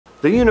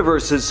The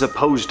universe is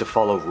supposed to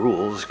follow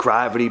rules.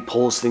 Gravity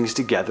pulls things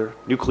together,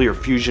 nuclear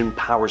fusion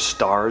powers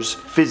stars,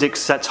 physics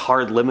sets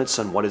hard limits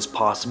on what is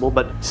possible,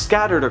 but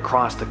scattered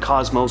across the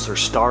cosmos are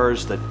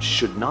stars that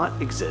should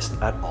not exist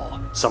at all.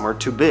 Some are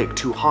too big,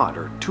 too hot,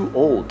 or too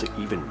old to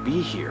even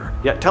be here,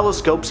 yet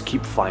telescopes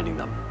keep finding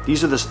them.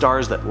 These are the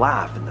stars that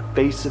laugh in the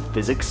face of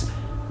physics,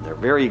 and their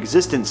very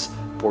existence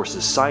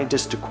forces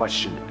scientists to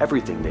question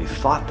everything they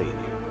thought they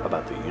knew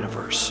about the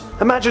universe.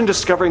 Imagine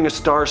discovering a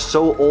star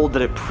so old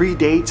that it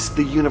predates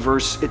the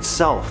universe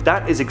itself.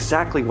 That is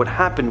exactly what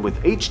happened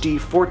with HD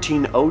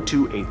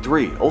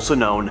 140283, also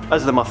known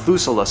as the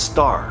Methuselah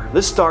star.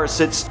 This star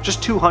sits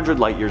just 200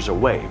 light years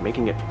away,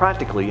 making it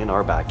practically in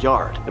our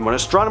backyard. And when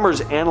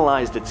astronomers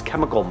analyzed its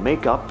chemical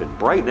makeup and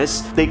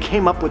brightness, they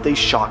came up with a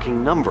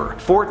shocking number: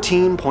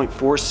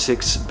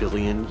 14.46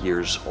 billion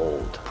years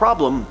old.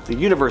 Problem: the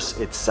universe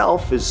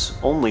itself is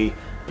only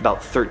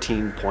about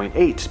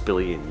 13.8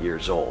 billion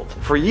years old.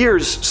 For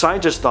years,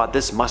 scientists thought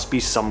this must be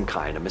some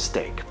kind of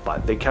mistake,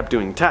 but they kept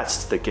doing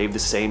tests that gave the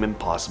same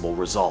impossible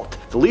result.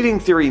 The leading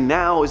theory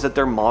now is that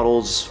their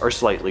models are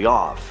slightly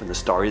off, and the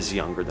star is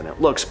younger than it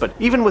looks, but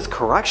even with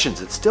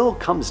corrections, it still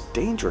comes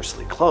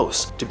dangerously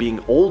close to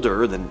being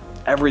older than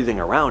everything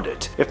around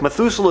it. If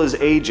Methuselah's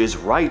age is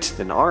right,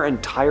 then our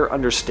entire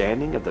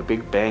understanding of the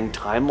Big Bang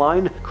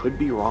timeline could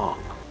be wrong.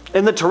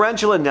 In the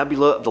Tarantula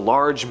Nebula of the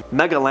Large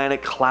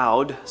Magellanic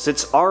Cloud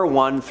sits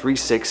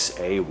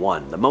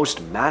R136A1, the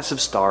most massive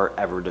star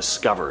ever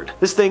discovered.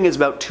 This thing is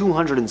about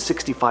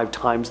 265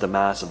 times the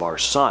mass of our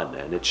Sun,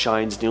 and it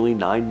shines nearly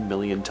 9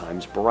 million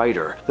times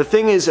brighter. The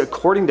thing is,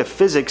 according to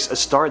physics, a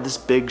star this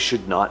big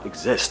should not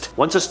exist.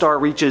 Once a star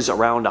reaches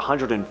around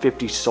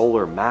 150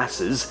 solar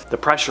masses, the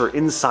pressure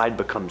inside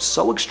becomes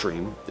so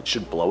extreme it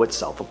should blow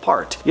itself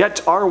apart.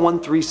 Yet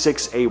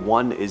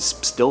R136A1 is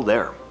still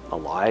there,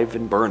 alive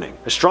and burning.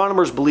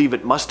 Astronomers believe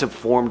it must have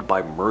formed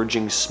by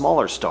merging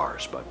smaller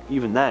stars, but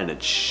even then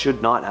it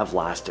should not have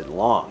lasted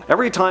long.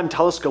 Every time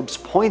telescopes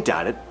point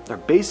at it, they're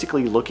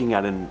basically looking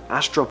at an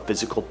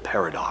astrophysical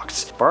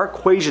paradox. If our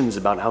equations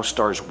about how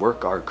stars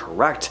work are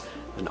correct,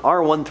 then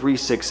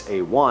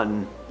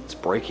R136A1 is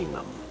breaking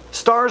them.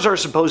 Stars are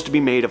supposed to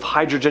be made of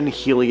hydrogen,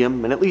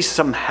 helium, and at least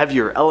some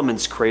heavier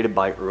elements created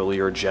by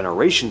earlier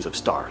generations of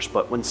stars,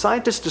 but when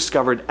scientists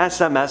discovered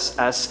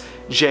SMSS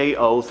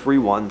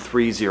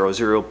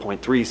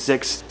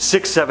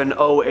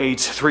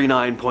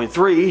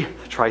J031300.36670839.3,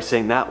 try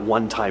saying that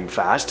one time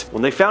fast,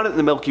 when they found it in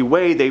the Milky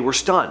Way, they were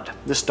stunned.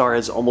 This star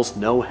has almost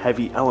no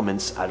heavy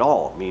elements at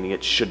all, meaning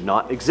it should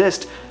not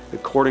exist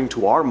according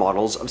to our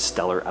models of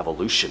stellar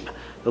evolution.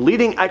 The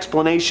leading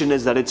explanation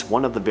is that it's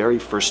one of the very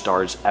first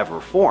stars ever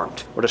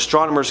formed, what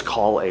astronomers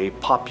call a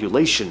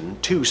population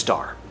 2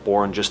 star,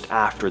 born just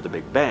after the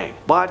Big Bang.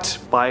 But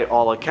by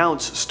all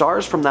accounts,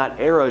 stars from that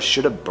era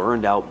should have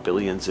burned out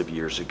billions of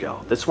years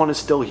ago. This one is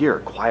still here,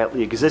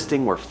 quietly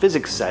existing where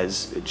physics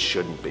says it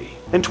shouldn't be.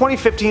 In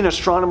 2015,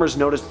 astronomers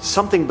noticed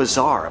something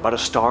bizarre about a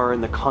star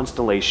in the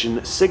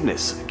constellation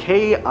Cygnus,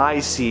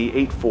 KIC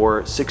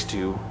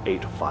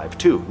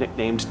 8462852,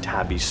 nicknamed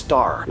Tabby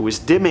star. It was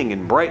dimming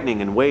and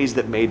brightening in ways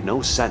that made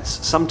no sense.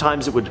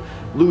 Sometimes it would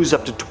lose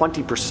up to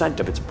 20%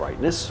 of its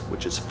brightness,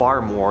 which is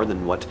far more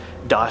than what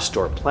dust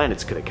or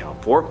planets could account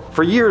for.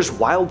 For years,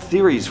 wild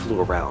theories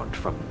flew around,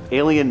 from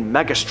alien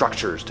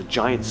megastructures to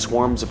giant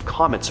swarms of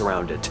comets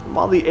around it. And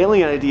while the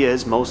alien idea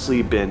has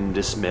mostly been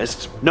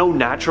dismissed, no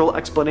natural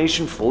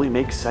explanation fully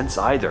makes sense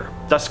either.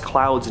 Dust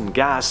clouds and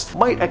gas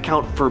might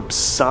account for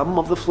some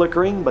of the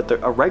flickering, but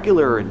the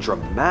irregular and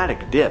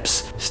dramatic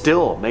dips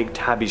still make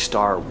Tabby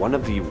star one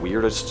of the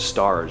weirdest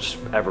stars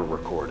ever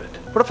recorded.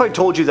 What if I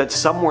told you that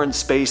somewhere in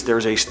space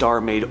there's a star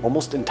made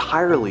almost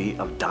entirely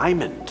of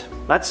diamond?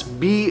 That's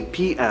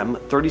BPM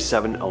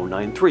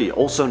 37093,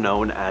 also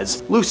known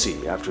as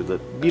Lucy, after the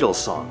Beatles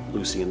song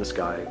Lucy in the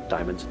Sky,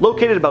 Diamonds.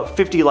 Located about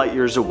 50 light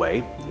years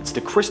away, it's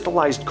the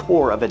crystallized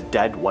core of a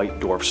dead white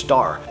dwarf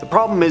star. The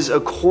problem is,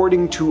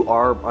 according to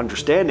our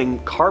understanding,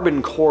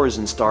 carbon cores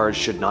in stars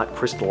should not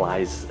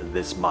crystallize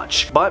this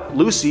much. But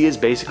Lucy is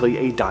basically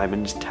a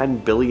diamond 10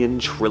 billion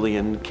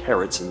trillion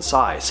carats in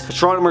size.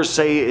 Astronomers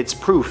say it's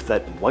proof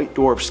that white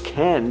dwarfs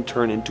can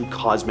turn into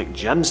cosmic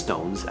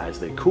gemstones as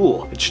they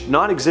cool. It should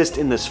not exist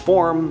in this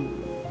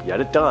form,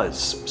 yet it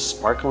does,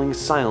 sparkling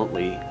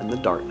silently in the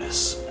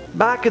darkness.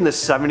 Back in the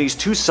 70s,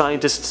 two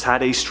scientists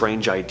had a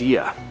strange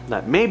idea,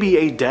 that maybe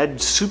a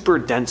dead super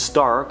dense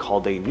star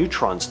called a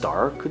neutron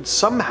star could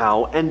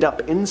somehow end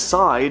up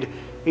inside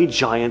a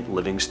giant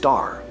living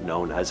star,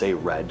 known as a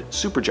red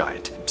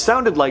supergiant. It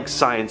sounded like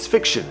science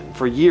fiction, and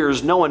for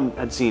years no one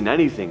had seen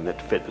anything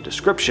that fit the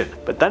description.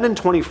 But then in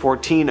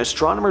 2014,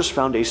 astronomers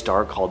found a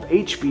star called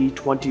HV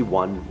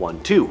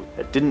 2112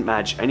 that didn't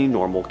match any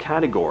normal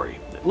category.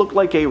 It looked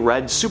like a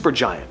red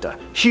supergiant, a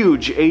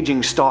huge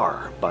aging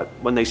star, but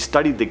when they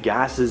studied the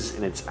gases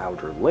in its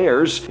outer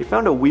layers, they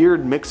found a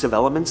weird mix of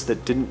elements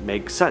that didn't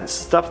make sense,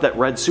 stuff that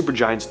red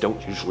supergiants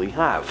don't usually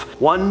have.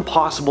 One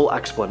possible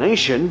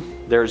explanation: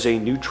 there's a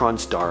neutron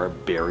star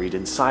buried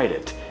inside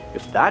it.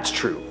 If that's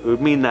true, it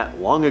would mean that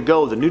long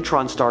ago the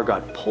neutron star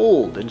got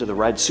pulled into the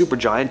red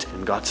supergiant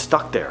and got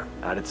stuck there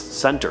at its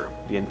center.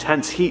 The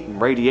intense heat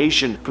and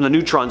radiation from the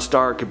neutron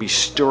star could be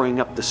stirring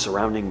up the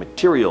surrounding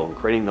material and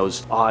creating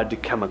those odd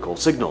chemical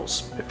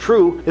signals. If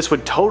true, this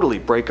would totally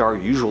break our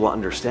usual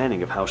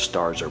understanding of how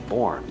stars are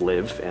born,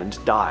 live,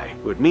 and die.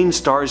 It would mean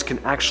stars can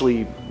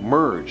actually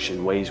merge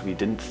in ways we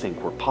didn't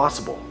think were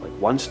possible, like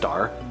one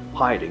star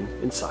hiding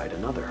inside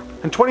another.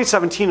 In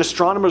 2017,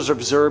 astronomers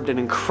observed an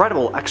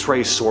incredible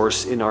X-ray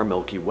source in our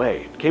Milky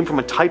Way. It came from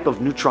a type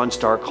of neutron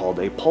star called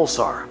a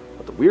pulsar.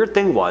 But the weird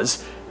thing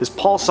was, this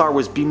pulsar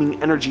was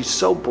beaming energy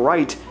so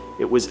bright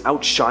it was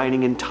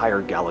outshining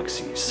entire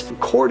galaxies.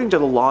 According to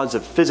the laws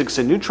of physics,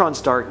 a neutron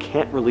star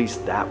can't release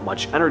that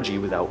much energy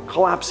without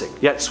collapsing.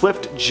 Yet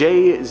Swift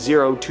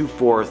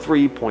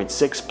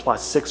J0243.6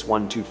 plus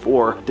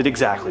 6124 did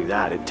exactly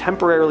that. It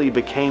temporarily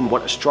became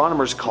what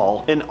astronomers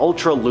call an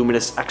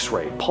ultra-luminous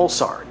X-ray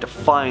pulsar,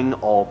 defying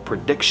all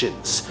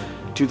predictions.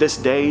 To this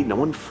day, no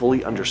one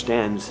fully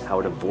understands how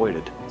it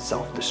avoided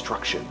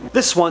self-destruction.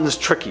 This one's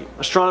tricky.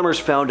 Astronomers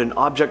found an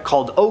object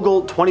called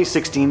Ogle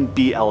 2016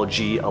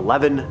 BLG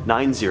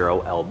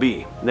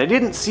 1190LB, and they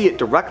didn't see it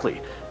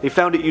directly. They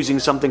found it using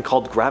something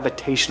called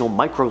gravitational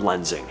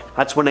microlensing.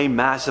 That's when a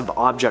massive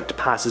object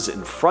passes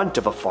in front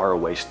of a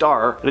faraway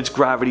star, and its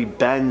gravity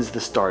bends the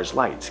star's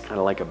light, kind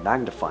of like a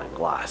magnifying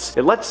glass.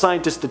 It lets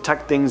scientists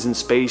detect things in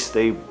space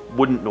they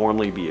wouldn't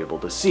normally be able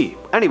to see.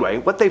 Anyway,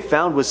 what they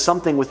found was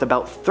something with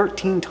about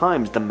 13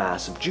 times the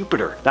mass of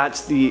Jupiter.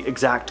 That's the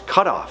exact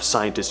cutoff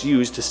scientists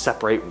use to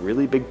separate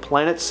really big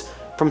planets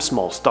from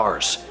small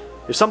stars.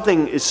 If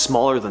something is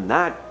smaller than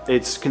that,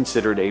 it's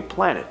considered a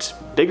planet.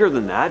 Bigger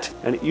than that,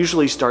 and it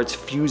usually starts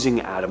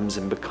fusing atoms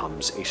and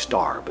becomes a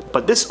star.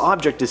 But this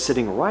object is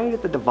sitting right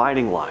at the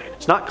dividing line.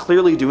 It's not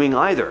clearly doing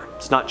either.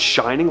 It's not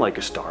shining like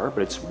a star,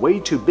 but it's way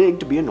too big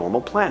to be a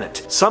normal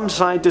planet. Some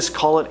scientists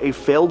call it a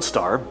failed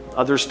star.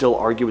 Others still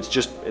argue it's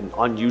just an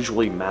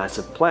unusually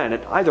massive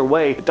planet. Either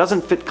way, it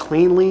doesn't fit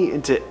cleanly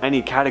into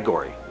any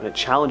category, and it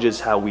challenges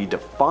how we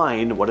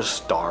define what a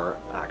star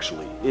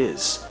actually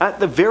is. At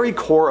the very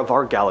core of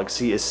our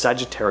galaxy is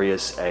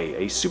Sagittarius A,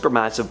 a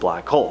supermassive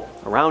black hole.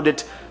 Around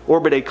it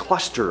orbit a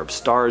cluster of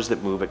stars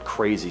that move at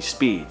crazy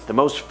speeds. The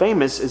most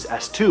famous is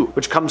S2,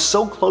 which comes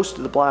so close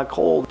to the black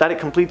hole that it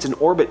completes an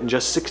orbit in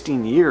just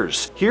 16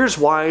 years. Here's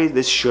why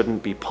this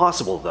shouldn't be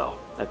possible though.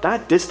 At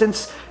that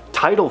distance,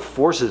 tidal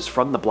forces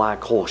from the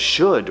black hole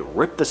should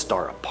rip the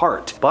star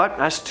apart, but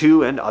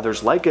S2 and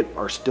others like it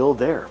are still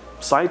there.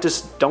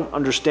 Scientists don't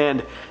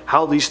understand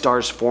how these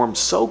stars form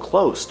so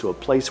close to a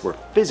place where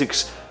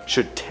physics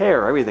should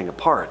tear everything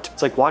apart.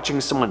 It's like watching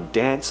someone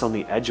dance on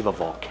the edge of a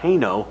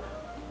volcano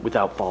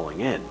without falling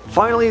in.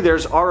 Finally,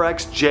 there's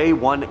RX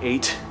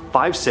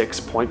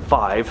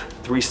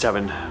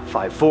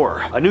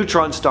J1856.53754, a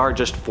neutron star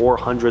just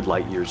 400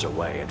 light years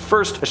away. At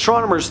first,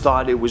 astronomers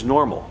thought it was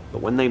normal,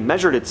 but when they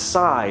measured its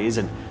size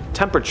and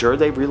temperature,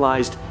 they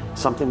realized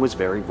something was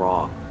very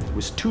wrong. It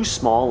was too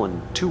small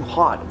and too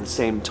hot at the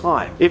same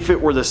time. If it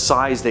were the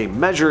size they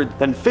measured,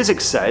 then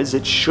physics says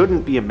it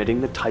shouldn't be emitting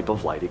the type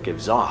of light it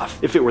gives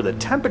off. If it were the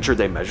temperature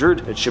they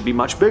measured, it should be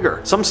much bigger.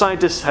 Some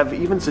scientists have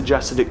even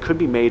suggested it could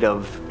be made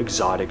of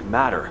exotic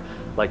matter,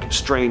 like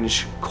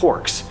strange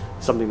quarks,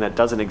 something that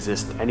doesn't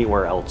exist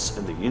anywhere else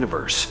in the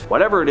universe.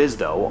 Whatever it is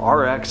though,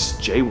 RX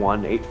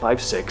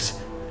J1856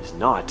 is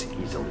not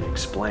easily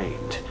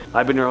explained.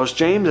 I've been your host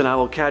James, and I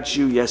will catch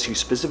you, yes you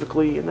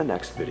specifically, in the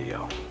next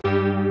video.